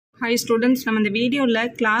Hi students, நம்ம இந்த வீடியோல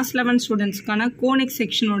class 11 ஸ்டூடண்ட்ஸ்க்கான Conic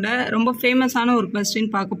செக்ஷனோட ரொம்ப ஃபேமஸான ஒரு क्वेश्चन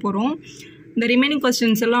பார்க்க போறோம். The remaining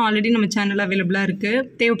questions எல்லாம் ஆல்ரெடி நம்ம சேனல்ல அவேலபிளா இருக்கு.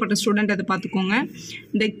 தேவைப்பட்ட ஸ்டூடண்ட் அதை பார்த்துக்கோங்க.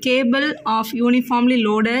 The cable of uniformly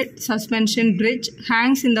loaded suspension bridge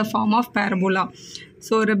hangs in the form of parabola.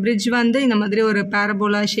 So ஒரு bridge வந்து இந்த மாதிரி ஒரு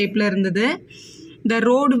parabola ஷேப்ல இருந்தது. The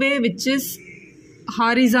roadway which is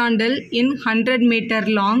horizontal in 100 meter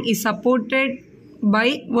long is supported by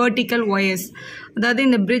vertical wires. அதாவது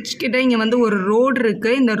இந்த bridge கிட்ட இங்க வந்து ஒரு ரோடு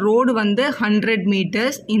இருக்கு. இந்த ரோடு வந்து 100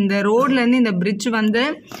 meters. இந்த ரோட்ல இருந்து இந்த bridge வந்து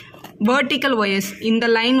vertical wires. இந்த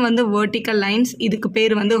லைன் வந்து vertical lines. இதுக்கு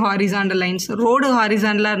பேர் வந்து horizontal lines. ரோடு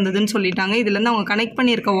ஹாரிசான்டலா இருந்ததுன்னு சொல்லிட்டாங்க. இதுல இருந்து அவங்க கனெக்ட்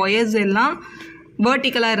பண்ணியிருக்க wires எல்லாம்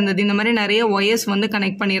verticalா இருந்தது. இந்த மாதிரி நிறைய wires வந்து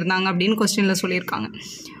கனெக்ட் பண்ணியிருந்தாங்க அப்படின்னு क्वेश्चनல சொல்லியிருக்காங்க.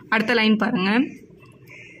 அடுத்த லைன் பாருங்க.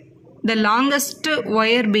 The longest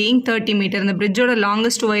wire being 30 meter. இந்த bridgeோட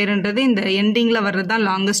longest wire என்றது இந்த endingல வர்றதுதான்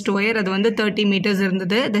longest wire. அது வந்து 30 meters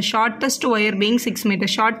இருந்தது. The shortest wire being 6 meter.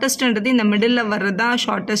 Shortest என்றது இந்த middleல வர்றதுதான்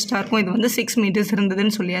shortest இருக்கும். இது வந்து 6 meters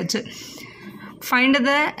இருந்ததுன்னு சொல்லியாச்சு. Find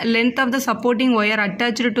the length of the supporting wire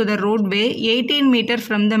attached to the roadway 18 meter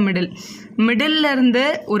from the middle. Middle இருந்து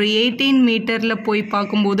ஒரு 18 மீட்டர்ல போய்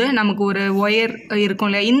பார்க்கும்போது நமக்கு ஒரு ஒயர்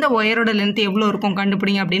இருக்கும்ல, இந்த ஒயரோட லென்த் எவ்வளோ இருக்கும்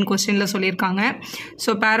கண்டுபிடிங்க அப்படின்னு கொஸ்டின்ல சொல்லியிருக்காங்க.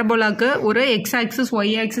 ஸோ பேரபோலாக்கு ஒரு எக்ஸ் ஆக்சிஸ்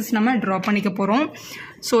ஒய் ஆக்சிஸ் நம்ம ட்ரா பண்ணிக்க போகிறோம்.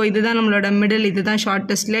 ஸோ இதுதான் நம்மளோட மிடில், இதுதான்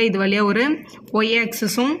ஷார்ட்டஸ்ட்ல, இது வழியாக ஒரு ஒய்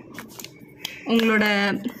ஆக்சிஸும் உங்களோட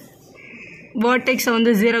வேர்டெக்ஸை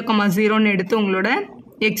வந்து 0,0ன்னு எடுத்து உங்களோட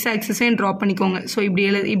எக்ஸ் ஆக்சிஸையும் ட்ரா பண்ணிக்கோங்க. ஸோ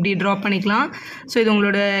இப்படி ட்ரா பண்ணிக்கலாம். ஸோ இது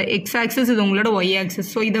உங்களோட எக்ஸ் ஆக்சிஸ், இது உங்களோட ஒய் ஆக்சிஸ்.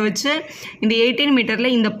 ஸோ இதை வச்சு இந்த 18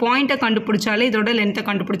 மீட்டரில் இந்த பாயிண்ட்டை கண்டுபிடிச்சாலே இதோட லென்த்தை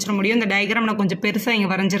கண்டுபிடிச்சிட முடியும். இந்த டயக்ராம் நான் கொஞ்சம் பெருசாக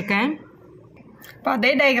இங்கே வரைஞ்சிருக்கேன். இப்போ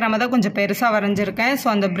அதே டயக்ராமை தான் கொஞ்சம் பெருசாக வரைஞ்சிருக்கேன். ஸோ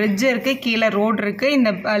அந்த பிரிட்ஜ் இருக்குது, கீழே ரோடு இருக்குது.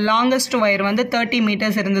 இந்த லாங்கஸ்ட் ஒயர் வந்து 30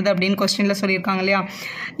 meters இருந்தது அப்படின்னு கொஸ்டினில் சொல்லியிருக்காங்க இல்லையா.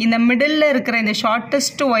 இந்த மிடில் இருக்கிற இந்த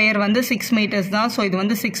ஷார்ட்டஸ்ட் ஒயர் வந்து 6 meters தான். ஸோ இது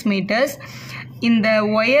வந்து 6 meters. இந்த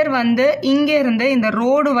ஒயர் வந்து இங்கே இருந்து இந்த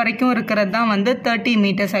ரோடு வரைக்கும் இருக்கிறது தான் வந்து 30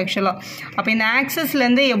 meters ஆக்சுவலாக. அப்போ இந்த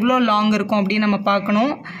ஆக்சஸ்லேருந்து எவ்வளோ லாங் இருக்கும் அப்படின்னு நம்ம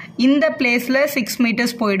பார்க்கணும். இந்த பிளேஸில் 6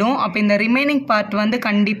 meters போயிடும். அப்போ இந்த ரிமைனிங் பார்ட் வந்து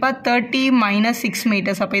கண்டிப்பாக 30 - 6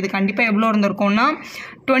 meters. அப்போ இது கண்டிப்பாக எவ்வளோ இருந்திருக்கும்னா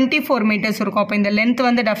 24 meters இருக்கும். அப்போ இந்த லென்த்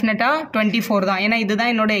வந்து டெஃபினட்டாக 24 தான். ஏன்னா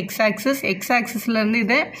இதுதான் என்னோட எக்ஸ் ஆக்சிஸ். எக்ஸ் ஆக்சிஸ்லேருந்து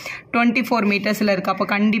இது 24 metersல இருக்குது. அப்போ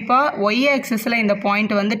கண்டிப்பாக ஒய் ஆக்சிஸில் இந்த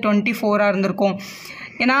பாயிண்ட் வந்து 24 இருந்திருக்கும்.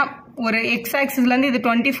 ஏன்னா ஒரு எக்ஸ் ஆக்சிஸ்லேருந்து இது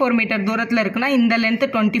 24 meter தூரத்தில் இருக்குன்னா இந்த லென்த்து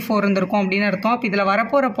 24 இருந்திருக்கும் அப்படின்னு அர்த்தம். அப்போ இதில்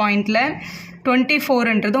வரப்போகிற பாயிண்டில்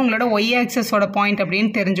 24ன்றது உங்களோட ஒய் ஆக்சஸோட பாயிண்ட்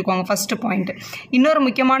அப்படின்னு தெரிஞ்சுக்கோங்க, ஃபர்ஸ்ட் பாயிண்ட். இன்னொரு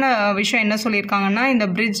முக்கியமான விஷயம் என்ன சொல்லியிருக்காங்கன்னா, இந்த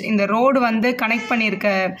பிரிட்ஜ், இந்த ரோடு வந்து கனெக்ட் பண்ணியிருக்க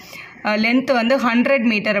லென்த் வந்து 100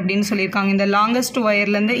 meter அப்படின்னு சொல்லியிருக்காங்க. இந்த லாங்கஸ்ட்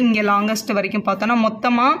ஒயர்லேருந்து இங்கே லாங்கஸ்ட் வரைக்கும் பார்த்தோன்னா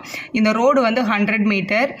மொத்தமாக இந்த ரோடு வந்து 100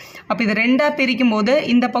 meter. அப்போ இது ரெண்டாக பிரிக்கும் போது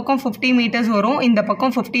இந்த பக்கம் 50 meters வரும், இந்த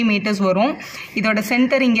பக்கம் 50 meters வரும். இதோட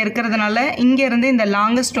சென்டர் இங்கே இருக்கிறதுனால இங்கேருந்து இந்த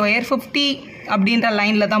லாங்கஸ்ட் ஒயர் 50 அப்படின்ற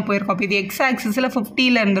லைனில் தான் போயிருக்கும். அப்போ இது எக்ஸ் ஆக்சிஸில்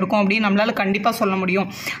 50ல் இருந்திருக்கும் அப்படின்னு நம்மளால் கண்டிப்பாக சொல்ல முடியும்.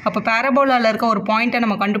 அப்போ பேரபோலாவில் இருக்க ஒரு பாயிண்ட்டை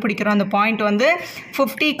நம்ம கண்டுபிடிக்கிறோம். அந்த பாயிண்ட் வந்து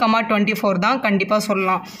 50,24 தான் கண்டிப்பாக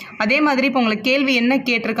சொல்லலாம். அதே மாதிரி இப்போ உங்களுக்கு கேள்வி என்ன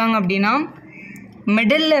கேட்டிருக்காங்க அப்படின்னா,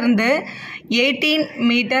 மிடில் இருந்து 18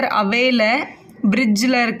 meter அவேல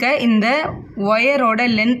பிரிட்ஜில் இருக்க இந்த ஒயரோட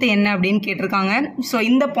லென்த் என்ன அப்படின்னு கேட்டிருக்காங்க. ஸோ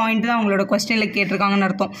இந்த பாயிண்ட் தான் அவங்களோட கொஸ்டினில் கேட்டிருக்காங்கன்னு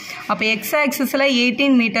அர்த்தம். அப்போ எக்ஸ் ஆக்சிஸில்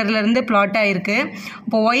 18 மீட்டர்லேருந்து பிளாட் ஆகிருக்கு.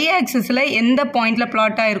 இப்போ ஒய் ஆக்சிஸில் எந்த பாயிண்டில்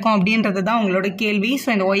பிளாட் ஆகிருக்கும் அப்படின்றது தான் அவங்களோட கேள்வி. ஸோ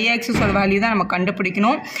இந்த ஒய் ஆக்சிஸோட வேல்யூ தான் நம்ம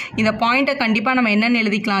கண்டுபிடிக்கணும். இந்த பாயிண்ட்டை கண்டிப்பாக நம்ம என்னென்னு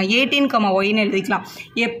எழுதிக்கலாம், 18, ஒய்ன்னு எழுதிக்கலாம்.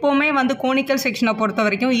 எப்போவுமே வந்து கோனிக்கல் செக்ஷனை பொறுத்த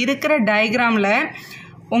வரைக்கும் இருக்கிற டயக்ராமில்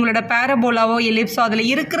உங்களோட பேரபோலாவோ எலிப்ஸோ அதில்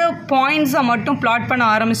இருக்கிற பாயிண்ட்ஸை மட்டும் பிளாட் பண்ண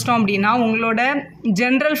ஆரம்பிச்சிட்டோம் அப்படின்னா உங்களோட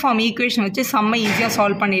ஜென்ரல் ஃபார்ம் ஈக்குவேஷன் வச்சு செம்ம ஈஸியாக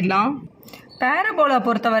சால்வ் பண்ணிடலாம். பேரபோலா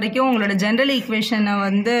பொறுத்த வரைக்கும் உங்களோட ஜென்ரல் ஈக்குவேஷனை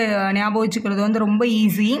வந்து ஞாபகம் வச்சுக்கிறது வந்து ரொம்ப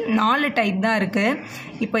ஈஸி. 4 டைப் தான் இருக்குது.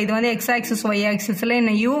 இப்போ இது வந்து எக்ஸ் ஆக்சிஸ் ஒய் ஆக்சிஸில்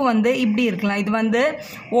என்ன யூ வந்து இப்படி இருக்கலாம். இது வந்து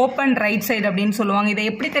ஓப்பன் ரைட் சைடு அப்படின்னு சொல்லுவாங்க. இதை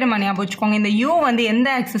எப்படி தெரியுமா ஞாபகம் வச்சுக்கோங்க, இந்த யூ வந்து எந்த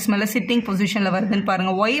ஆக்சிஸ் மேலே சிட்டிங் பொசிஷனில் வருதுன்னு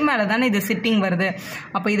பாருங்கள். ஒய் மேலே தானே இது சிட்டிங் வருது.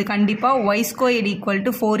 அப்போ இது கண்டிப்பாக Y square equal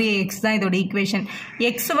to 4ax தான் இதோட ஈக்குவேஷன்.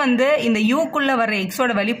 எக்ஸ் வந்து இந்த யூக்குள்ளே வர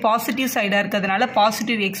எக்ஸோட வேல்யூ பாசிட்டிவ் சைடாக இருக்கிறதுனால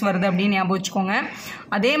பாசிட்டிவ் எக்ஸ் வருது அப்படின்னு ஞாபகம் வச்சுக்கோங்க.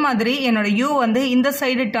 அதே மாதிரி என்னோட யூ வந்து இந்த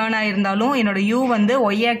சைடு டேர்ன் ஆயிருந்தாலும் என்னோட யூ வந்து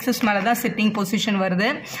ஒய் ஆக்சிஸ் மேலே தான் சிட்டிங் பொசிஷன் வருது.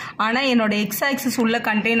 ஆனால் என்னோட எக்ஸ் ஆக்சிஸ் உள்ள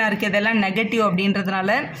கண்டெய்னர் இருக்கிறதெல்லாம் நெகட்டிவ்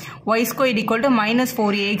அப்படின்றதுனால Y square equal to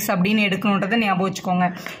 -4ax அப்படின்னு எடுக்கணுன்றதை ஞாபகம் வச்சுக்கோங்க.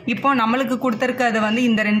 இப்போ நம்மளுக்கு கொடுத்துருக்கிறது வந்து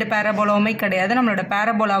இந்த 2 பேரபோலாவுமே கிடையாது. நம்மளோட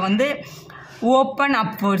பேரபோலா வந்து ஓப்பன்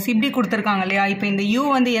அப்வர்ட்ஸ் இப்படி கொடுத்துருக்காங்க இல்லையா. இப்போ இந்த யூ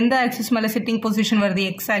வந்து எந்த ஆக்சிஸ் மேலே சிட்டிங் பொசிஷன் வருது,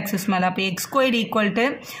 எக்ஸ் ஆக்சிஸ் மேலே. அப்போ எக்ஸ் ஸ்கொயர்டு ஈக்குவல் டு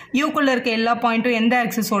யூக்குள்ளே இருக்க எல்லா பாயிண்ட்டும் எந்த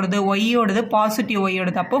ஆக்சிஸ் ஓடுது, ஒய்யோடது, பாசிட்டிவ்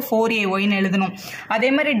ஒய்யோடது. அப்போ 4AYன்னு எழுதணும்.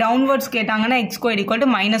 அதே மாதிரி டவுன்வர்ட்ஸ் கேட்டாங்கன்னா எக்ஸ் ஸ்கொயர்டு ஈக்குவல் டு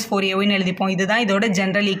 -4AYன்னு எழுதிப்போம். இதுதான் இதோட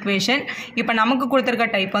ஜென்ரல் ஈக்குவேஷன். இப்போ நமக்கு கொடுத்துருக்க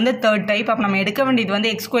டைப் வந்து தேர்ட் டைப். அப்போ நம்ம எடுக்க வேண்டியது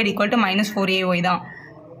வந்து X squared equal to -4AY தான்.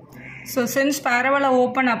 So since parabola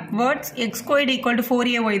open upwards X squared equal to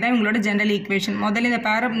 4AY தான் உங்களோட ஜென்ரல் ஈக்குவேஷன். முதல்ல இந்த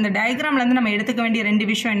டயக்ராம்லேருந்து நம்ம எடுத்துக்க வேண்டிய ரெண்டு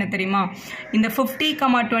விஷயம் என்ன தெரியுமா, இந்த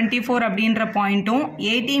 50,24 அப்படின்ற பாயிண்ட்டும்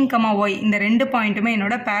 18,y இந்த ரெண்டு பாயிண்ட்டுமே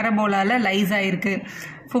என்னோட பேரபோலாவில் லைஸ் ஆயிருக்கு.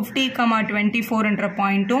 50,24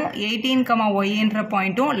 பாயிண்ட்டும் 18,y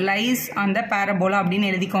பாயிண்ட்டும் லைஸ் அந்த பேரபோலா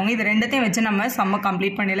அப்படின்னு எழுதிக்கோங்க. இது ரெண்டத்தையும் வச்சு நம்ம சம்ம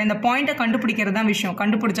கம்ப்ளீட் பண்ணிடலாம். இந்த பாயிண்ட்டை கண்டுபிடிக்கிறது தான் விஷயம்.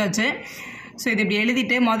 கண்டுபிடிச்சாச்சு. ஸோ இது இப்படி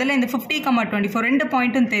எழுதிட்டு முதல்ல இந்த 50,24 ரெண்டு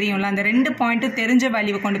பாயிண்ட்டும் தெரியும்ல, அந்த ரெண்டு பாயிண்ட்டும் தெரிஞ்ச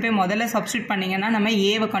வேல்யூவை கொண்டு போய் முதல்ல சப்ஸ்டியூட் பண்ணிங்கன்னா நம்ம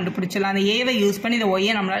ஏவை கண்டுபிடிச்சிடலாம். அந்த ஏவை யூஸ் பண்ணி இந்த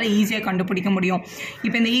ஒய்யை நம்மளால் ஈஸியாக கண்டுபிடிக்க முடியும்.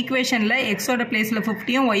 இப்போ இந்த ஈக்குவேஷனில் எக்ஸோட பிளேஸில்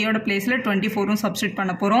 50யும் ஒய்யோட பிளேஸில் 24ம் சப்ஸ்டியூட்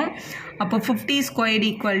பண்ண போகிறோம். அப்போ 50 squared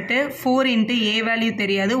equal to 4 into A value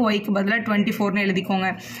தெரியாது, ஒய்க்கு பதிலாக 24ன்னு எழுதிக்கோங்க.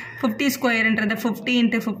 50 ஸ்கொயர்ன்றதை 50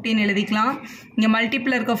 இன்ட்டு 15 எழுதிக்கலாம். இங்கே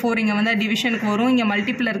மல்டிப்பிள் இருக்க 4 இங்கே வந்தால் டிவிஷனுக்கு வரும், இங்கே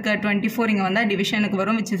மல்டிப்பிள் இருக்க 24 இங்கே வந்தால் டிவிஷனுக்கு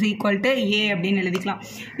வரும், விச் இஸ் ஈக்குவல் டு ஏ அப்படின்னு எழுதிக்கலாம்.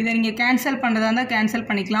 இதை நீங்கள் கேன்சல் பண்ணுறதா இருந்தால் கேன்சல்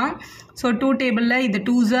பண்ணிக்கலாம். ஸோ 2 டேபிளில் இது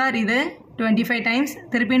 2s ஆர் இது 25 டைம்ஸ்,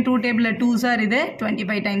 திருப்பியும் 2 டேபிளில் 2s ஆர் இது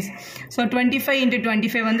 25 டைம்ஸ். ஸோ 25 இன்ட்டு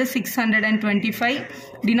 25 வந்து 625,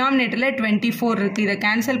 டினாமினேட்டரில் 24 இருக்குது. இதை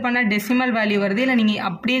கேன்சல் பண்ணால் டெசிமல் வேல்யூ வருது, இல்லை நீங்கள்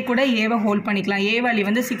அப்படியே கூட ஏவை ஹோல்ட் பண்ணிக்கலாம். ஏ வேல்யூ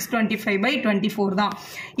வந்து 625/24 தான்.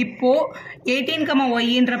 இப்போது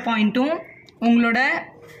 18,yன்ற பாயிண்ட்டும் உங்களோட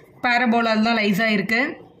பேரபோலால் தான் லைஸாக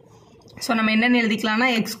இருக்குது. ஸோ நம்ம என்னென்னு எழுதிக்கலாம்னா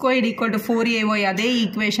X squared equal to 4AY அதே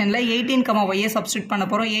ஈக்குவேஷனில் 18,yயை சப்ஸ்டியூட் பண்ண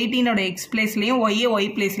போகிறோம். 18ஓட எக்ஸ் பிளேஸ்லையும் ஒய்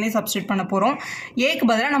பிளேஸ்லையும் சப்ஸ்டியூட் பண்ண போகிறோம். ஏக்கு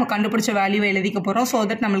பதிலாக நம்ம கண்டுபிடிச்ச வேல்யூவை எழுதிக்க போகிறோம். ஸோ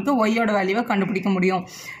தட் நம்மளுக்கு ஒய்யோட வேல்யூவை கண்டுபிடிக்க முடியும்.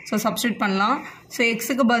 ஸோ சப்ஸ்டியூட் பண்ணலாம். ஸோ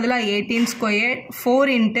எக்ஸுக்கு பதிலாக 18 ஸ்கொயர்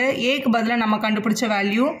 4 இன்ட்டு ஏக்கு பதிலாக நம்ம கண்டுபிடிச்ச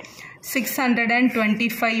வேல்யூ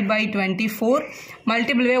 625/24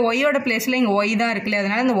 மல்டிபிள் வே ஒய்யோட பிளேஸில் இங்கே ஒய் தான் இருக்குல்ல,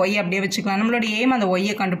 அதனால் அந்த ஒய் அப்படியே வச்சுக்கலாம். நம்மளோட எய்ம் அந்த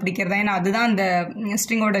ஒய்யை கண்டுபிடிக்கிறது தான், ஏன்னா அதுதான் அந்த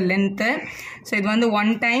ஸ்ட்ரிங்கோட லென்த்து. ஸோ இது வந்து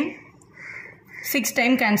 1 டைம் 6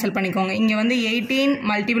 டைம் கேன்சல் பண்ணிக்கோங்க. இங்கே வந்து 18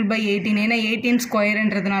 மல்டிபிள் பை 18, ஏன்னா 18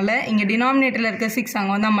 ஸ்கொயர்ன்றதுனால இங்கே டினாமினேட்டரில் இருக்க 6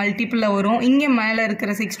 அங்கே வந்தால் மல்டிப்பிளில் வரும், இங்கே மேலே இருக்கிற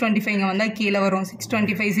 625 இங்கே வந்தால் கீழே வரும்.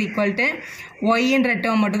 625 ஈக்குவல் டு ஒய்ன்ற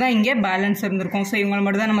டேர்ம் மட்டும் தான் இங்கே பேலன்ஸ் இருந்திருக்கும். ஸோ இவங்களை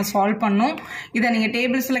மட்டும் தான் நம்ம சால்வ் பண்ணோம். இதை நீங்கள்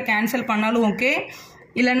டேபிள்ஸில் கேன்சல் பண்ணாலும் ஓகே,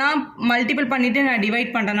 இல்லைனா மல்டிபிள் பண்ணிவிட்டு நான் டிவைட்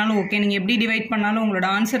பண்ணுறனாலும் ஓகே. நீங்கள் எப்படி டிவைட் பண்ணாலும் உங்களோட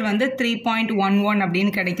ஆன்சர் வந்து 3.11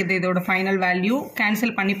 அப்படின்னு கிடைக்குது. இதோட ஃபைனல் வேல்யூ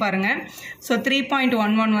கேன்சல் பண்ணி பாருங்கள். ஸோ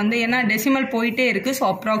 3.11 வந்து ஏன்னா டெசிமல் போயிட்டே இருக்குது, ஸோ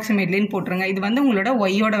அப்ராக்சிமேட்லின்னு போட்டுருங்க. இது வந்து உங்களோட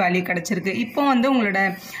ஒய்யோட வேல்யூ கிடச்சிருக்கு. இப்போ வந்து உங்களோட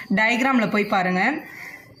டயக்ராமில் போய் பாருங்கள்.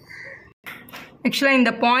 ஆக்சுவலாக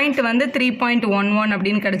இந்த பாயிண்ட் வந்து 3.11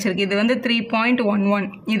 அப்படின்னு கிடச்சிருக்கு. இது வந்து 3.11.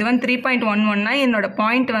 இது வந்து 3.11னா என்னோட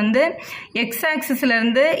பாயிண்ட் வந்து எக்ஸ்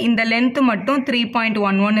ஆக்சிஸ்லேருந்து இந்த லென்த்து மட்டும்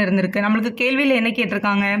 3.11 இருந்திருக்கு. நம்மளுக்கு கேள்வியில் என்ன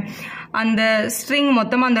கேட்டிருக்காங்க, அந்த ஸ்ட்ரிங்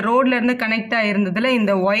மொத்தமாக அந்த ரோட்லேருந்து கனெக்ட் ஆகிருந்ததில்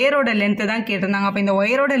இந்த ஒயரோட லென்த்து தான் கேட்டிருந்தாங்க. அப்போ இந்த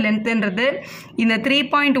ஒயரோட லென்த்துன்றது இந்த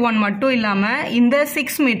 3.1 மட்டும் இல்லாமல் இந்த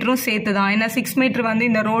 6 மீட்டரும் சேர்த்து தான். ஏன்னா 6 மீட்டர் வந்து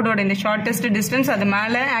இந்த ரோடோட இந்த ஷார்ட்டஸ்ட் டிஸ்டன்ஸ், அது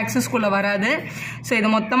மேலே ஆக்சிஸ்குள்ளே வராது. ஸோ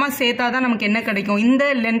இது மொத்தமாக சேர்த்தா தான் நமக்கு என்ன கிடைக்கும், இந்த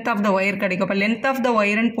லென்த் ஆஃப் த ஒயர் கிடைக்கும். அப்போ லென்த் ஆஃப் த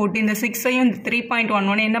ஒயர்னு போட்டு இந்த 6ஐயும் இந்த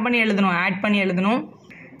 3.11 என்ன பண்ணி எழுதணும், ஆட் பண்ணி எழுதணும்.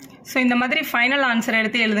 ஸோ இந்த மாதிரி ஃபைனல் ஆன்சர்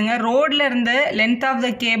எடுத்து எழுதுங்க. ரோட்ல இருந்து length of the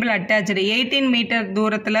cable attach 18 metre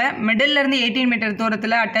தூரத்தில், மிடில் இருந்து 18 மீட்டர்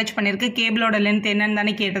தூரத்தில் அட்டாச் பண்ணியிருக்கு. கேபிளோட லென்த் என்னன்னு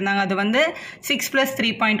தானே கேட்டிருந்தாங்க. அது வந்து 6 +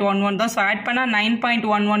 3.11 தான். ஸோ ஆட் பண்ணால்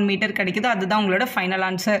 9.11 மீட்டர் கிடைக்குது. அதுதான் உங்களோட ஃபைனல்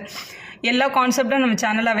ஆன்சர். எல்லா கான்செப்டும் நம்ம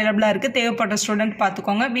சேனல் அவைலபிளாக இருக்குது. தேவைப்பட்ட ஸ்டூடெண்ட்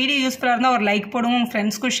பார்த்துக்கோங்க. வீடியோ யூஸ்ஃபுல்லாக இருந்தால் ஒரு லைக் போடுங்க, உங்கள்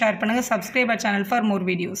ஃப்ரெண்ட்ஸ்க்கும் ஷேர் பண்ணுங்கள். Subscribe our channel for more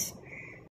videos.